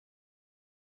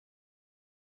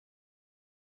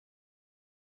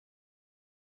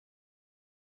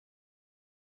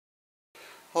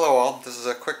Hello all, this is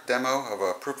a quick demo of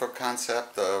a proof of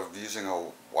concept of using a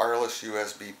wireless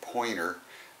USB pointer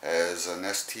as an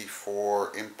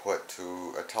st4 input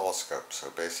to a telescope. So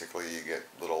basically you get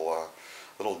little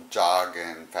jog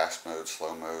and fast mode,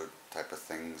 slow mode type of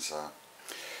things.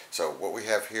 So what we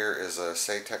have here is a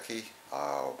st4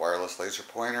 wireless laser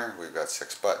pointer. We've got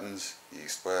 6 buttons,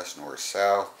 east, west, north,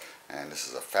 south, and this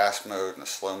is a fast mode and a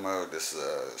slow mode. This is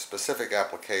a specific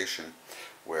application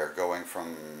where going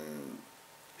from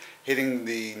hitting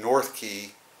the north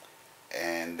key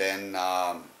and then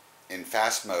in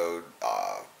fast mode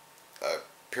a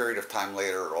period of time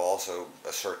later it'll also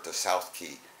assert the south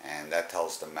key, and that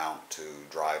tells the mount to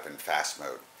drive in fast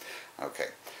mode. Okay,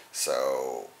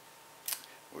 so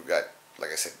we've got,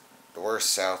 like I said, north,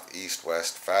 south, east,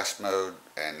 west, fast mode,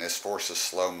 and this forces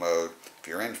slow mode. If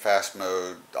you're in fast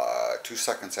mode, 2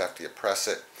 seconds after you press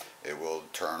it, it will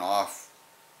turn off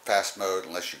fast mode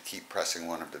unless you keep pressing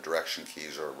one of the direction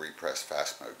keys or repress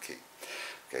fast mode key.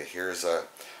 Okay, here's a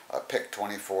PIC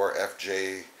 24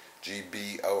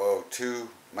 FJGB002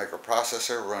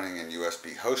 microprocessor running in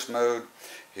USB host mode.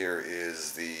 Here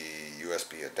is the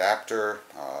USB adapter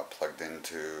plugged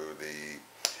into the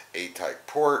A-type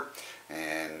port,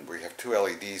 and we have 2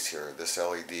 LEDs here. This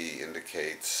LED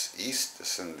indicates east,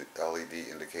 this LED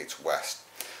indicates west.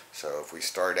 So if we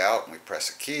start out and we press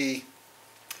a key,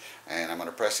 and I'm going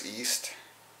to press east.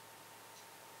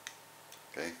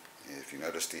 Okay, if you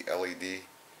notice the LED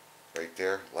right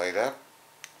there light up.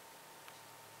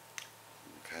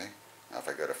 Okay, now if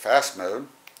I go to fast mode,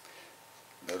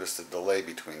 notice the delay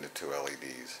between the 2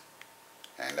 LEDs,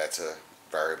 and that's a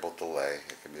variable delay.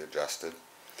 It can be adjusted.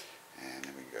 And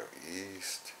then we go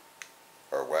east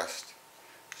or west.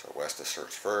 So west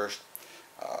asserts first.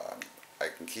 I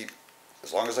can keep,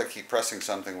 as long as I keep pressing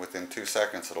something within 2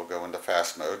 seconds, it'll go into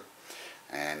fast mode.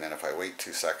 And then if I wait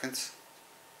 2 seconds,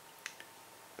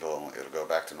 it'll go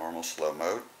back to normal slow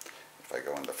mode. If I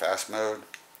go into fast mode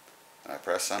and I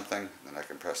press something, then I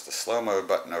can press the slow mode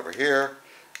button over here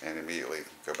and immediately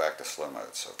go back to slow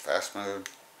mode. So fast mode,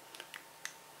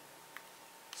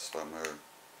 slow mode,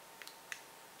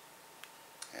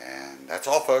 and that's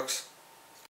all, folks.